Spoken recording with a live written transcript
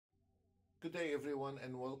Good day everyone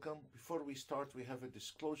and welcome. Before we start, we have a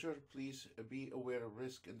disclosure. Please be aware of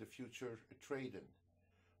risk in the future trading.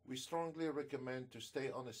 We strongly recommend to stay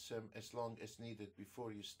on a sim as long as needed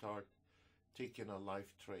before you start taking a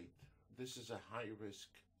live trade. This is a high risk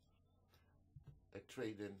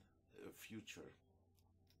trading future.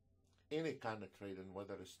 Any kind of trading,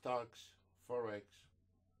 whether it's stocks, forex,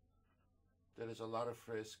 there is a lot of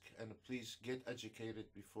risk, and please get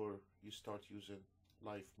educated before you start using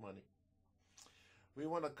live money. We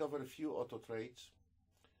want to cover a few auto trades.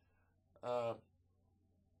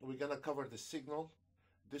 We're going to cover the signal.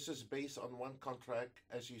 This is based on one contract.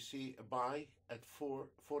 As you see, a buy at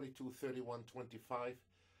 42.31.25.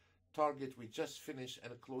 Target we just finished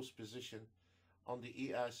and a close position on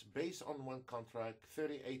the ES based on one contract.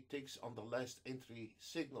 38 ticks on the last entry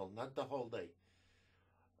signal, not the whole day.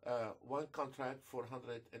 One contract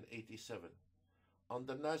 487. On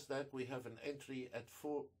the Nasdaq we have an entry at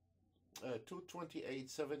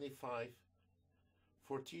 228.75,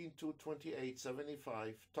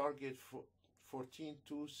 14.228.75, target for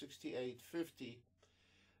 14.268.50.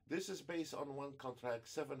 This is based on one contract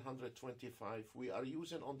 725. We are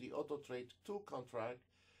using on the Autotrade 2 contract,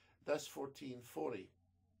 that's 14.40,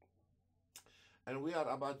 and we are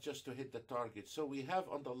about just to hit the target. So we have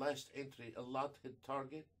on the last entry a lot hit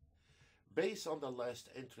target. Based on the last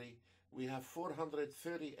entry we have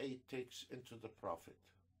 438 ticks into the profit.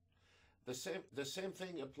 The same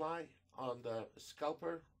thing apply on the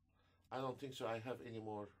scalper. I don't think so. I have any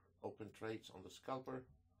more open trades on the scalper.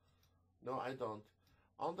 No, I don't.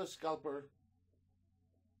 On the scalper,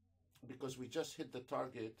 because we just hit the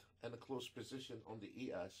target and a close position on the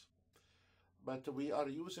ES, but we are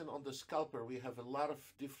using on the scalper, we have a lot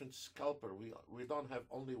of different scalper. We don't have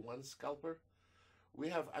only one scalper. We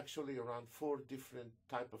have actually around 4 different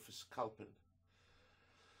type of scalping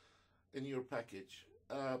in your package.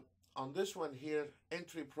 On this one here,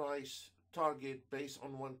 entry price target based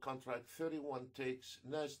on one contract 31 ticks,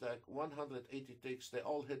 Nasdaq 180 ticks, they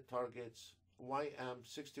all hit targets, YM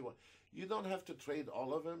 61. You don't have to trade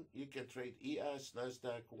all of them. You can trade ES,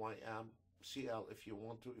 Nasdaq, YM, CL if you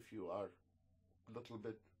want to. If you are a little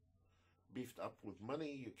bit beefed up with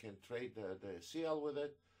money, you can trade the CL with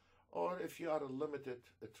it. Or if you are a limited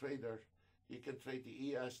trader, you can trade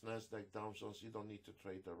the ES, Nasdaq, Dow Jones. You don't need to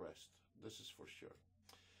trade the rest. This is for sure.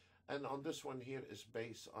 And on this one here is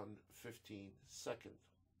based on 15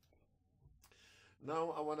 seconds.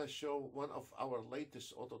 Now I want to show one of our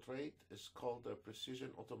latest auto trade. It's called the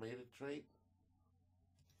Precision Automated Trade.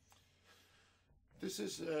 This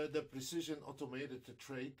is the Precision Automated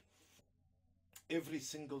Trade. Every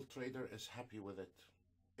single trader is happy with it.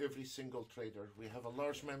 Every single trader. We have a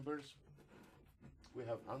large members. We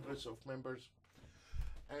have hundreds of members.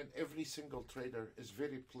 And every single trader is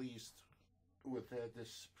very pleased with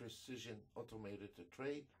this Precision Automated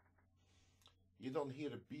Trade. You don't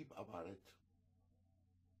hear a beep about it.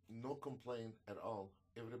 No complaint at all.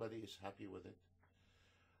 Everybody is happy with it.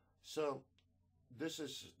 So this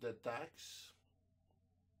is the DAX.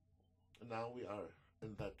 Now we are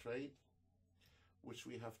in that trade, which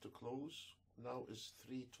we have to close. Now is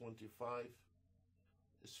 325.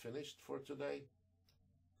 It's finished for today.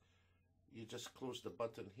 You just close the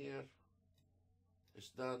button here. It's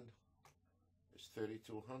done. It's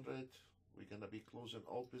 3,200. We're gonna be closing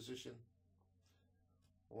all position.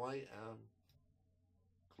 YM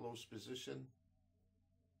close position.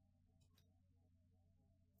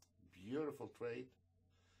 Beautiful trade.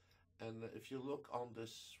 And if you look on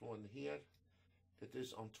this one here, it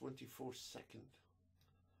is on 24 seconds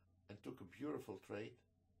and took a beautiful trade.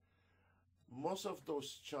 Most of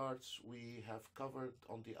those charts we have covered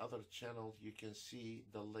on the other channel. You can see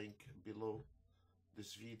the link below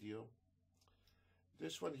this video.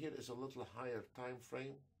 This one here is a little higher time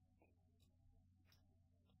frame.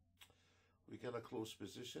 We're gonna close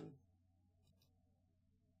position.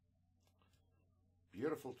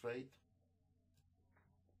 Beautiful trade.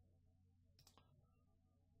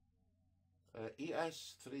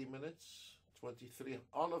 ES 3 minutes 23.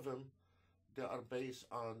 All of them, they are based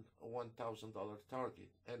on a $1,000 target.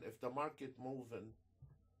 And if the market moving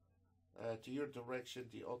to your direction,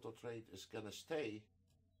 the auto trade is gonna stay.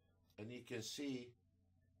 And you can see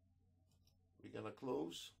we're gonna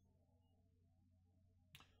close.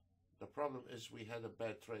 The problem is we had a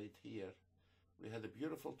bad trade here. We had a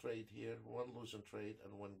beautiful trade here, one losing trade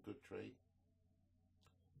and one good trade.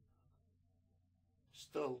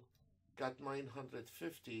 Still got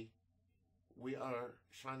 950. We are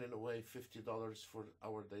shining away $50 for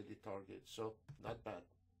our daily target, so not bad.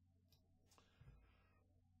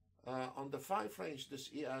 On the 5 range,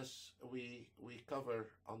 this ES we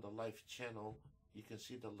cover on the live channel You can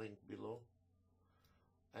see the link below.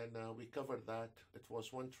 And we covered that. It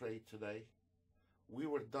was one trade today. We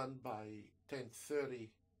were done by 10:30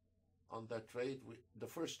 on that trade. The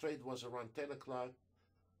first trade was around 10 o'clock.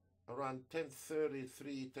 Around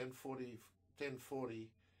 10:33, 10:40,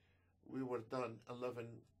 we were done.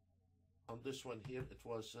 11 on this one here. It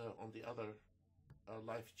was on the other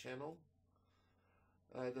live channel.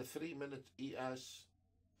 The 3-minute ES,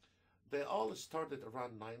 they all started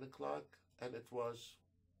around 9 o'clock, and it was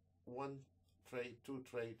one trade, two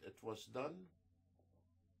trade, it was done.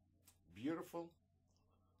 Beautiful.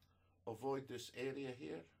 Avoid this area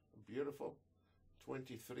here. Beautiful.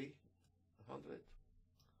 2300.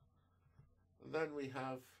 Then we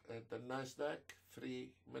have the NASDAQ,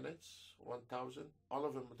 3 minutes, 1,000. All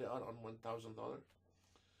of them, they are on $1,000.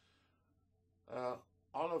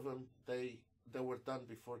 All of them, they were done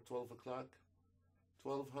before 12 o'clock.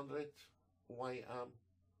 1200 YM,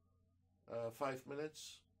 5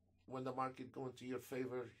 minutes. When the market go into your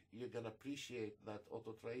favor, you're gonna appreciate that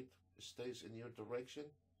auto trade stays in your direction.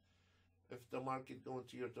 If the market go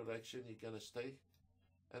into your direction, you're gonna stay.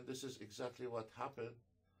 And this is exactly what happened.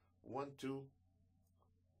 1-2.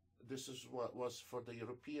 This is what was for the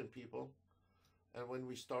European people. And when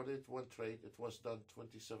we started one trade, it was done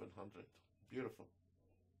 2,700. Beautiful.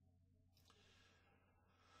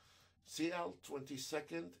 CL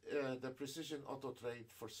 22nd, the precision auto trade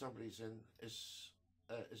for some reason is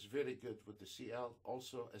very good with the CL.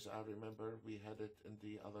 Also, as I remember, we had it in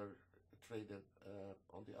the other trading,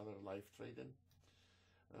 on the other live trading,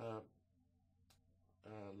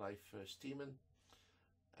 live steaming,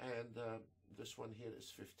 and this one here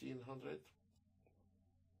is 1,500.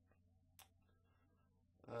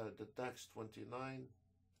 The DAX 29,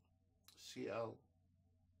 CL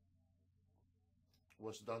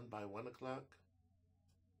was done by 1 o'clock.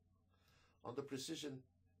 On the precision,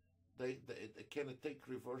 they can take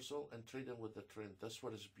reversal and trade them with the trend. That's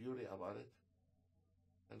what is beauty about it.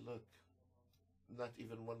 And look, not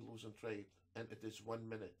even one losing trade, and it is 1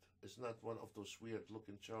 minute. It's not one of those weird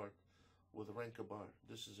looking chart with a rank bar.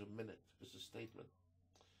 This is a minute. It's a statement.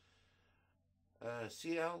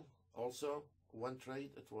 CL also one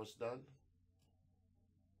trade. It was done.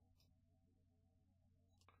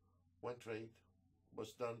 One trade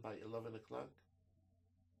was done by 11 o'clock.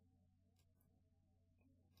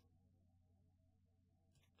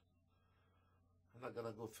 I'm not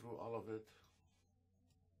gonna go through all of it.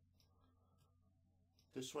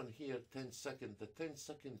 This one here, 10-second. The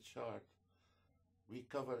 10-second chart we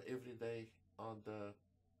cover every day on the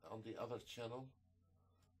other channel.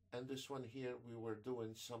 And this one here, we were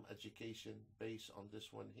doing some education based on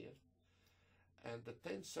this one here. And the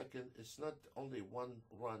 10-second is not only one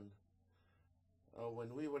run.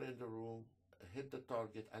 When we were in the room, hit the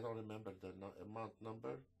target, I don't remember the amount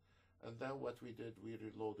number, and then what we did, we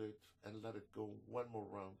reloaded and let it go one more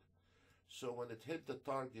round. So when it hit the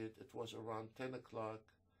target, it was around 10 o'clock,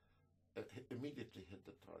 it immediately hit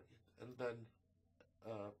the target. And then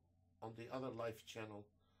on the other live channel,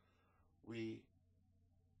 we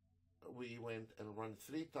went and run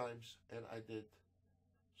 3 times, and I did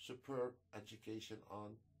superb education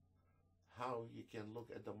on how you can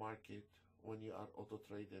look at the market when you are auto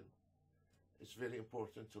trading. It's very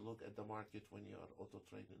important to look at the market when you are auto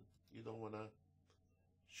trading. You don't want to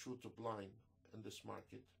shoot a blind in this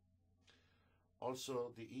market.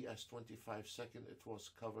 Also, the ES 25-second, it was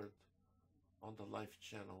covered on the live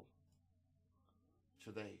channel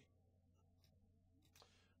today.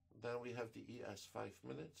 Then we have the ES 5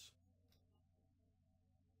 minutes.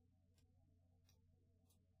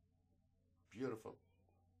 Beautiful.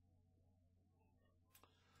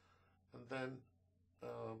 And then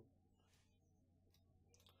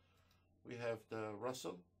we have the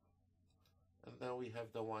Russell, and then we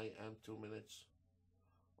have the YM 2 minutes.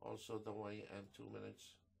 Also the YM 2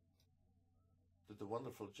 minutes. Did a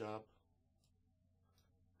wonderful job.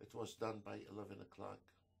 It was done by 11 o'clock.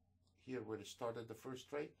 Here where it started the first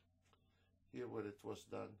trade. Here where it was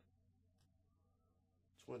done.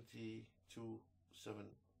 22.75.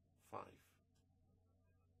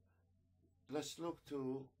 Let's look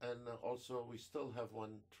to, and also we still have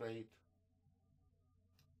one trade.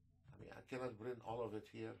 I mean, I cannot bring all of it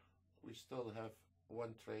here. We still have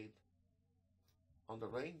one trade on the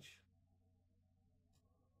range,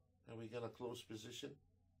 and we're gonna close position.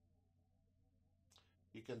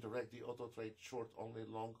 You can direct the auto trade short only,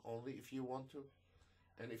 long only if you want to,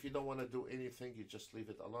 and if you don't want to do anything, you just leave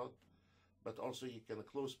it alone. But also you can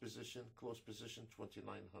close position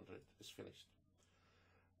 2900 is finished.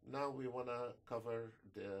 Now we want to cover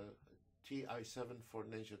the TI7 for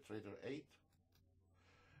NinjaTrader 8.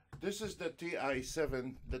 This is the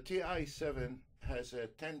TI7. The TI7 has a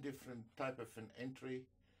 10 different type of an entry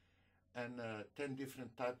and 10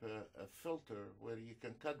 different type of a filter where you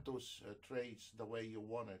can cut those trades the way you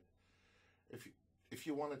want it. If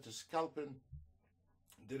you wanted to scalping,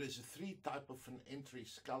 there is a 3 type of an entry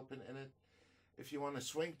scalping in it. If you want to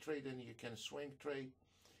swing trade, then you can swing trade.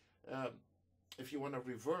 If you want to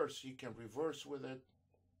reverse, you can reverse with it.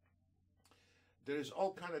 There is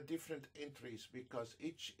all kind of different entries because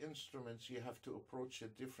each instrument you have to approach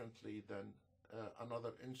it differently than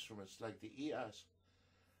another instruments. Like the ES,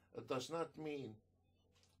 it does not mean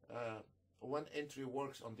one entry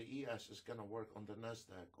works on the ES is going to work on the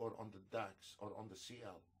Nasdaq or on the DAX or on the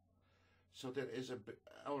CL. So there is a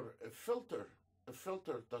filter. A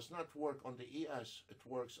filter does not work on the ES; it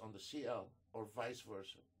works on the CL or vice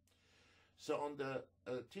versa. So on the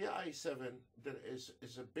TI7, there is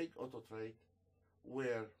a big auto trade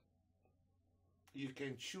where you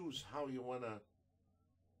can choose how you want to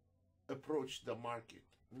approach the market.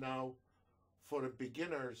 Now, for the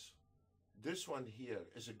beginners, this one here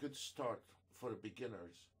is a good start for the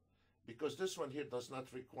beginners because this one here does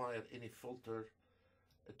not require any filter.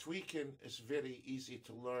 Tweaking is very easy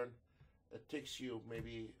to learn. It takes you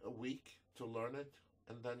maybe a week to learn it,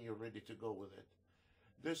 and then you're ready to go with it.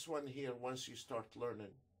 This one here, once you start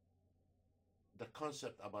learning the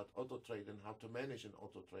concept about auto trade and how to manage an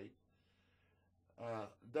auto trade,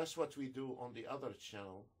 that's what we do on the other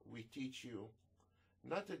channel. We teach you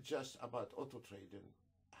not just about auto trading,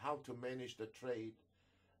 how to manage the trade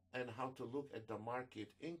and how to look at the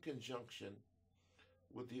market in conjunction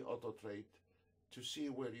with the auto trade to see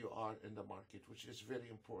where you are in the market, which is very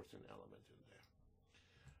important element in there.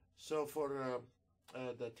 So for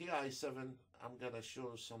the TI7, I'm gonna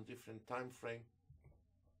show some different time frame.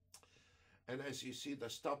 And as you see, the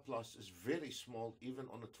stop loss is very small, even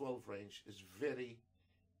on the 12 range is very,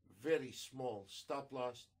 very small stop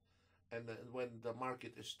loss. And then when the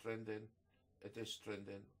market is trending, it is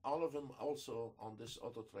trending. All of them also on this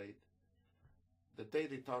auto trade, the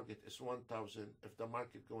daily target is 1,000. If the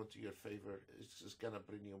market go into your favor, it's gonna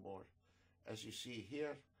bring you more. As you see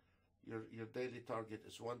here, your daily target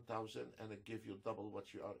is 1,000 and it gives you double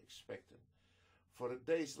what you are expecting. For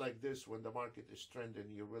days like this, when the market is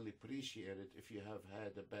trending, you really appreciate it. If you have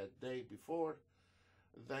had a bad day before,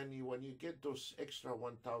 then when you get those extra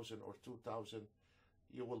 1,000 or 2,000,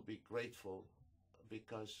 you will be grateful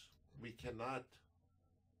because we cannot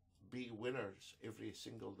be winners every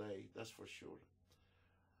single day, that's for sure.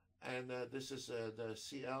 And this is the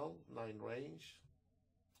CL 9 range.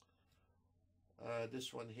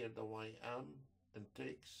 This one here, the YM and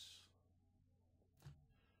takes.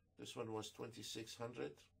 This one was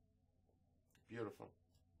 2,600. Beautiful.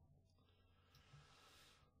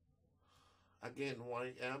 Again,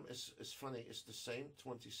 YM is funny. It's the same,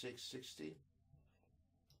 2,660.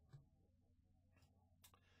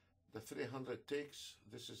 The 300 ticks.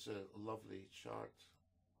 This is a lovely chart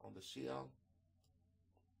on the CL.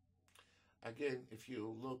 Again, if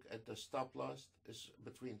you look at the stop loss, it's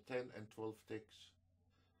between 10 and 12 ticks.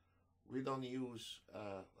 We don't use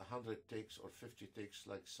 100 ticks or 50 ticks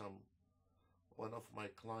like one of my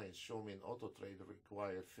clients show me in Autotrader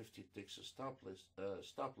require 50 ticks of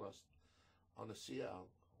stop loss on a CL.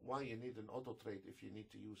 Why you need an auto trade if you need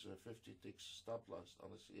to use a 50 ticks stop loss on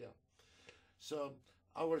a CL? So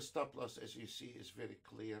our stop loss, as you see, is very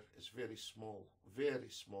clear. It's very small,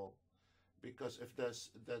 because if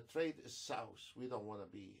the trade is south, we don't want to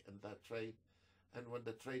be in that trade. And when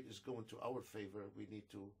the trade is going to our favor, we need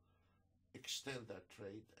to extend that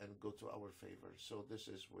trade and go to our favor. So this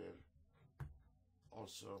is where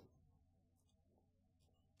also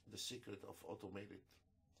the secret of automated.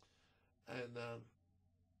 And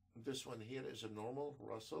this one here is a normal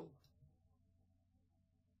Russell,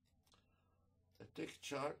 a tick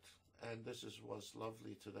chart, and this was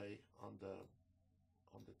lovely today on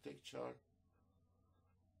the tick chart.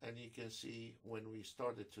 And you can see when we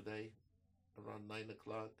started today around 9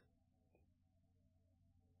 o'clock,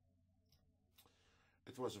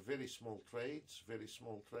 it was a very small trade,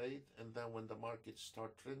 and then when the market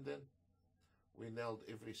start trending, we nailed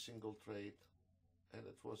every single trade, and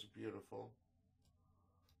it was beautiful.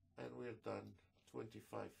 And we're done, 25.50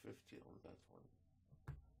 on that one.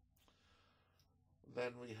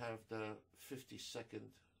 Then we have the 50-second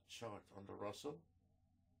chart on the Russell.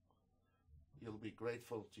 You'll be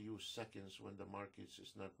grateful to use seconds when the market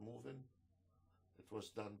is not moving. It was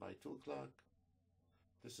done by 2 o'clock.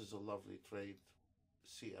 This is a lovely trade,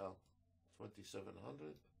 CL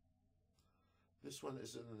 2700. This one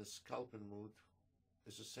is in the scalping mood.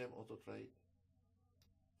 It's the same auto trade.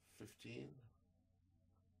 15,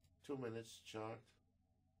 2 minutes chart.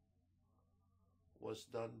 Was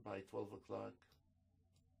done by 12 o'clock.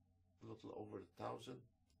 little over 1,000.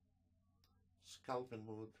 Scalping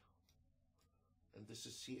mode, and this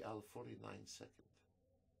is CL 49 second.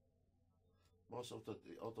 Most of the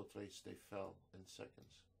auto trades, they fell in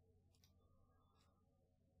seconds.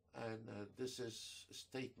 And this is a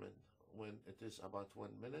statement when it is about 1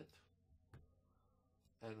 minute,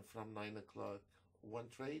 and from 9 o'clock, one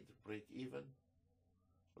trade, break even,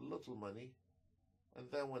 a little money, and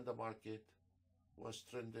then when the market was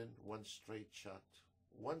trending, one straight shot,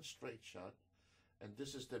 and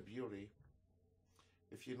this is the beauty.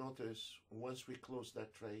 If you notice, once we close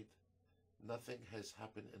that trade, nothing has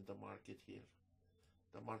happened in the market here.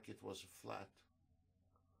 The market was flat,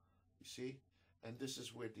 you see, and this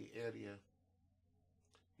is where the area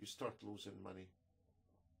you start losing money.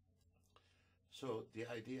 So the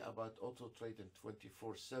idea about auto trading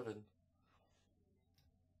 24/7,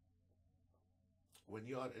 when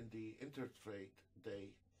you are in the intertrade day,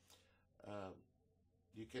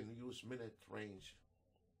 you can use minute range,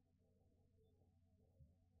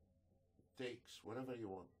 takes, whatever you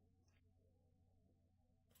want.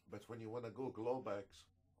 But when you want to go glowbacks,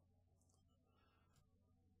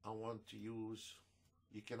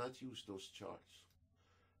 you cannot use those charts.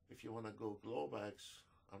 If you want to go glowbacks,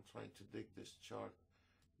 I'm trying to dig this chart,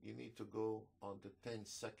 you need to go on the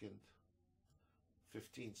 10-second,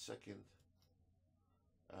 15-second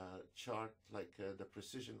chart, like the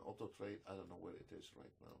precision auto trade. I don't know where it is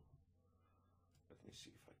right now. Let me see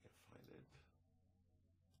if I can find it.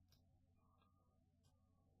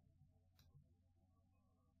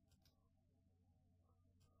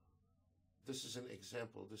 This is an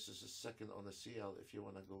example. This is a second on the CL if you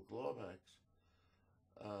want to go glowbacks.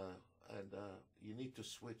 And you need to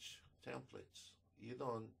switch templates. You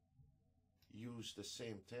don't use the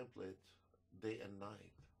same template day and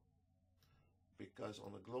night, because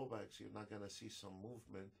on the glowbacks you're not going to see some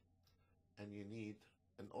movement, and you need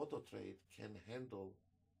an auto trade can handle,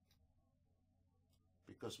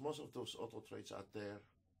 because most of those auto trades out there,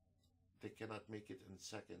 they cannot make it in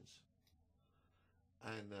seconds,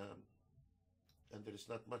 and there is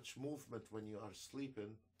not much movement when you are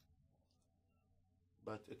sleeping.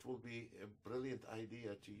 But it will be a brilliant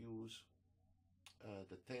idea to use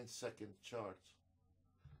the 10-second charts.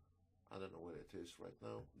 I don't know where it is right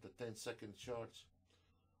now. The 10-second charts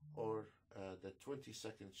or the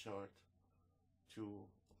 20-second chart to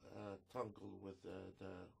tangle with the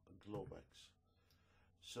glowbacks.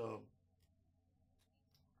 So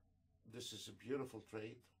this is a beautiful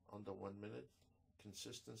trade on the 1 minute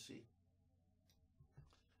consistency.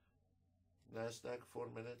 NASDAQ 4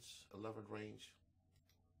 minutes, 11 range.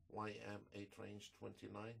 YM 8 range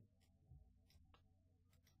 29.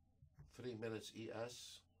 3 minutes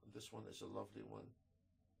ES. This one is a lovely one.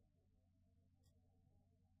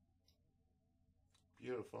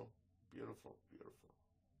 Beautiful, beautiful, beautiful.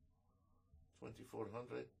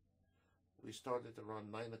 2400. We started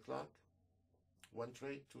around 9 o'clock. 1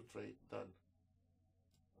 trade, 2 trade, done.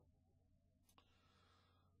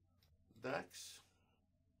 DAX.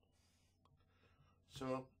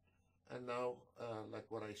 So, and now, like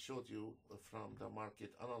what I showed you from the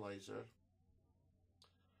market analyzer,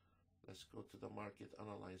 let's go to the market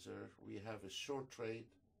analyzer. We have a short trade.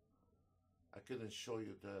 I couldn't show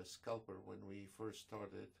you the scalper when we first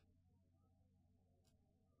started.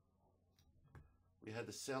 We had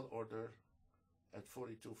a sell order at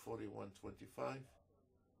 42.41.25,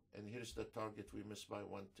 and here's the target. We missed by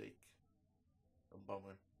 1 tick. A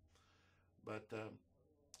bummer. But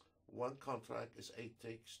one contract is 8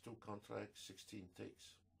 ticks, 2 contracts, 16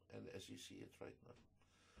 ticks, and as you see it right now.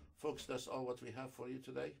 Folks, that's all what we have for you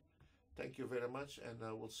today. Thank you very much, and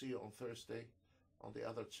we'll see you on Thursday on the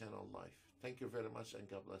other channel live. Thank you very much, and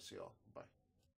God bless you all. Bye.